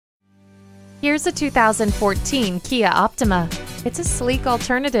Here's a 2014 Kia Optima. It's a sleek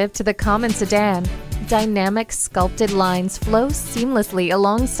alternative to the common sedan. Dynamic sculpted lines flow seamlessly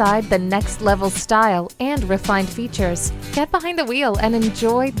alongside the next-level style and refined features. Get behind the wheel and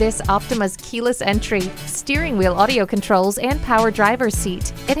enjoy this Optima's keyless entry, steering wheel audio controls, and power driver's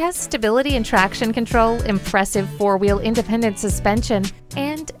seat. It has stability and traction control, impressive four-wheel independent suspension,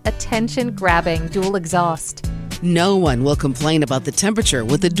 and attention-grabbing dual exhaust. No one will complain about the temperature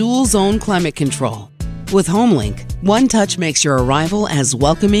with the dual-zone climate control. With HomeLink, one touch makes your arrival as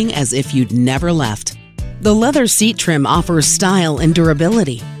welcoming as if you'd never left. The leather seat trim offers style and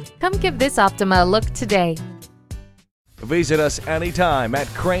durability. Come give this Optima a look today. Visit us anytime at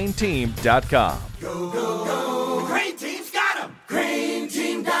crainteam.com.